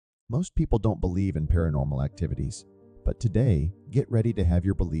Most people don't believe in paranormal activities, but today, get ready to have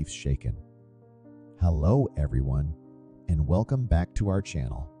your beliefs shaken. Hello everyone, and welcome back to our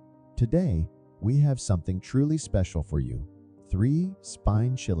channel. Today, we have something truly special for you. 3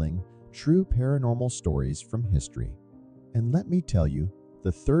 spine-chilling, true paranormal stories from history. And let me tell you,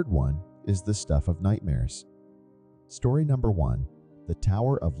 the third one is the stuff of nightmares. Story number 1, The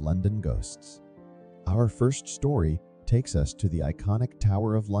Tower of London Ghosts. Our first story takes us to the iconic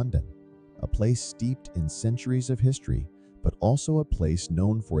Tower of London, a place steeped in centuries of history, but also a place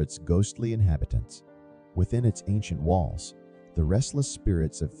known for its ghostly inhabitants. Within its ancient walls, the restless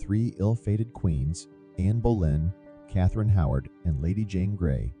spirits of 3 ill-fated queens, Anne Boleyn, Catherine Howard, and Lady Jane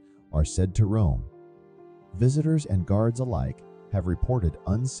Grey, are said to roam. Visitors and guards alike have reported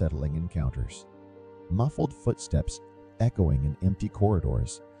unsettling encounters. Muffled footsteps echoing in empty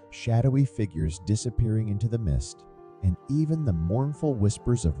corridors, shadowy figures disappearing into the mist, and even the mournful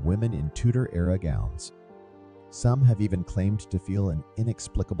whispers of women in Tudor-era gowns. Some have even claimed to feel an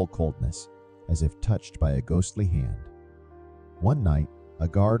inexplicable coldness, as if touched by a ghostly hand. One night, a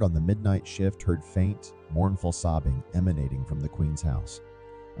guard on the midnight shift heard faint, mournful sobbing emanating from the Queen's house,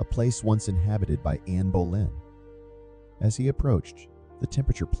 a place once inhabited by Anne Boleyn. As he approached, the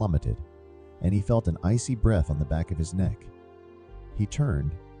temperature plummeted, and he felt an icy breath on the back of his neck. He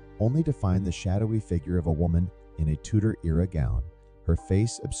turned, only to find the shadowy figure of a woman in a Tudor-era gown, her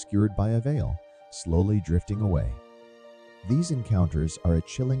face obscured by a veil, slowly drifting away. These encounters are a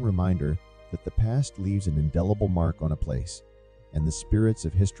chilling reminder that the past leaves an indelible mark on a place, and the spirits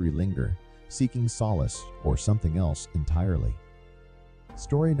of history linger, seeking solace or something else entirely.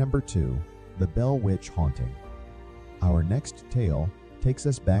 Story number 2, The Bell Witch Haunting. Our next tale takes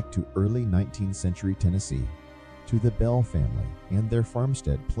us back to early 19th century Tennessee, to the Bell family and their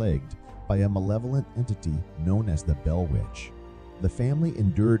farmstead plagued by a malevolent entity known as the Bell Witch. The family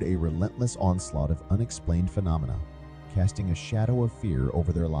endured a relentless onslaught of unexplained phenomena, casting a shadow of fear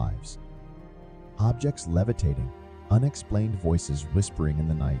over their lives. Objects levitating, unexplained voices whispering in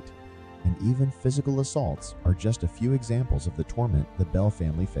the night, and even physical assaults are just a few examples of the torment the Bell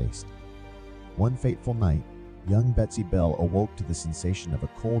family faced. One fateful night, young Betsy Bell awoke to the sensation of a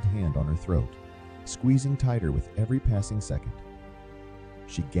cold hand on her throat, squeezing tighter with every passing second.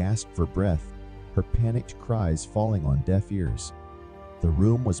 She gasped for breath, her panicked cries falling on deaf ears. The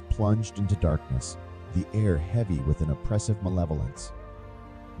room was plunged into darkness, the air heavy with an oppressive malevolence.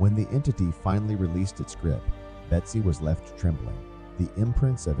 When the entity finally released its grip, Betsy was left trembling, the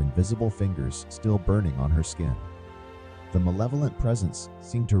imprints of invisible fingers still burning on her skin. The malevolent presence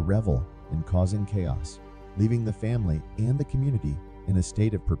seemed to revel in causing chaos, leaving the family and the community in a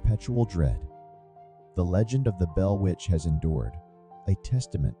state of perpetual dread. The legend of the Bell Witch has endured, a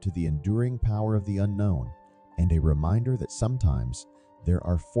testament to the enduring power of the unknown, and a reminder that sometimes there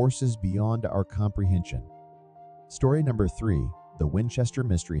are forces beyond our comprehension. Story number 3, The Winchester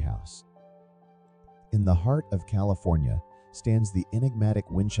Mystery House. In the heart of California stands the enigmatic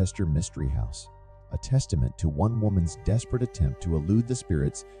Winchester Mystery House, a testament to one woman's desperate attempt to elude the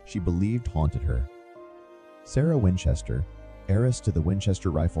spirits she believed haunted her. Sarah Winchester, heiress to the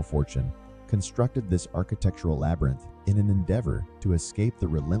Winchester rifle fortune, constructed this architectural labyrinth in an endeavor to escape the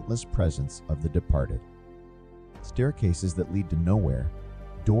relentless presence of the departed. Staircases that lead to nowhere,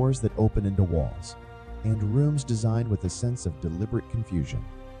 doors that open into walls, and rooms designed with a sense of deliberate confusion.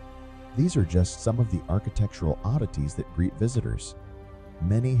 These are just some of the architectural oddities that greet visitors.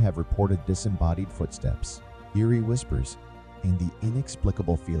 Many have reported disembodied footsteps, eerie whispers, and the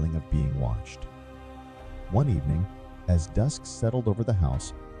inexplicable feeling of being watched. One evening, as dusk settled over the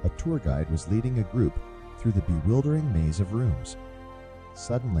house, a tour guide was leading a group through the bewildering maze of rooms.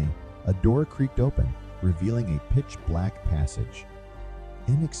 Suddenly, a door creaked open, revealing a pitch-black passage.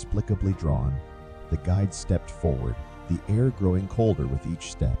 Inexplicably drawn, the guide stepped forward, the air growing colder with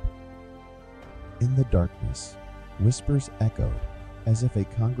each step. In the darkness, whispers echoed, as if a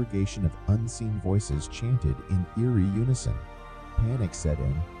congregation of unseen voices chanted in eerie unison. Panic set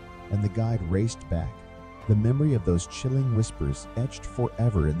in, and the guide raced back, the memory of those chilling whispers etched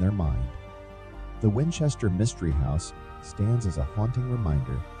forever in their mind. The Winchester Mystery House stands as a haunting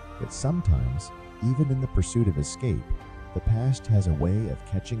reminder that sometimes, even in the pursuit of escape, the past has a way of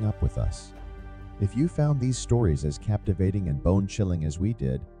catching up with us. If you found these stories as captivating and bone-chilling as we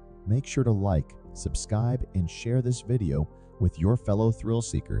did, make sure to like, subscribe, and share this video with your fellow thrill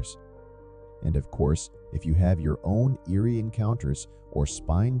seekers. And of course, if you have your own eerie encounters or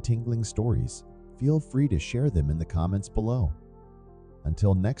spine-tingling stories, feel free to share them in the comments below.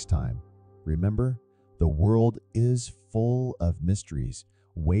 Until next time, remember, the world is full of mysteries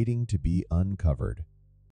waiting to be uncovered.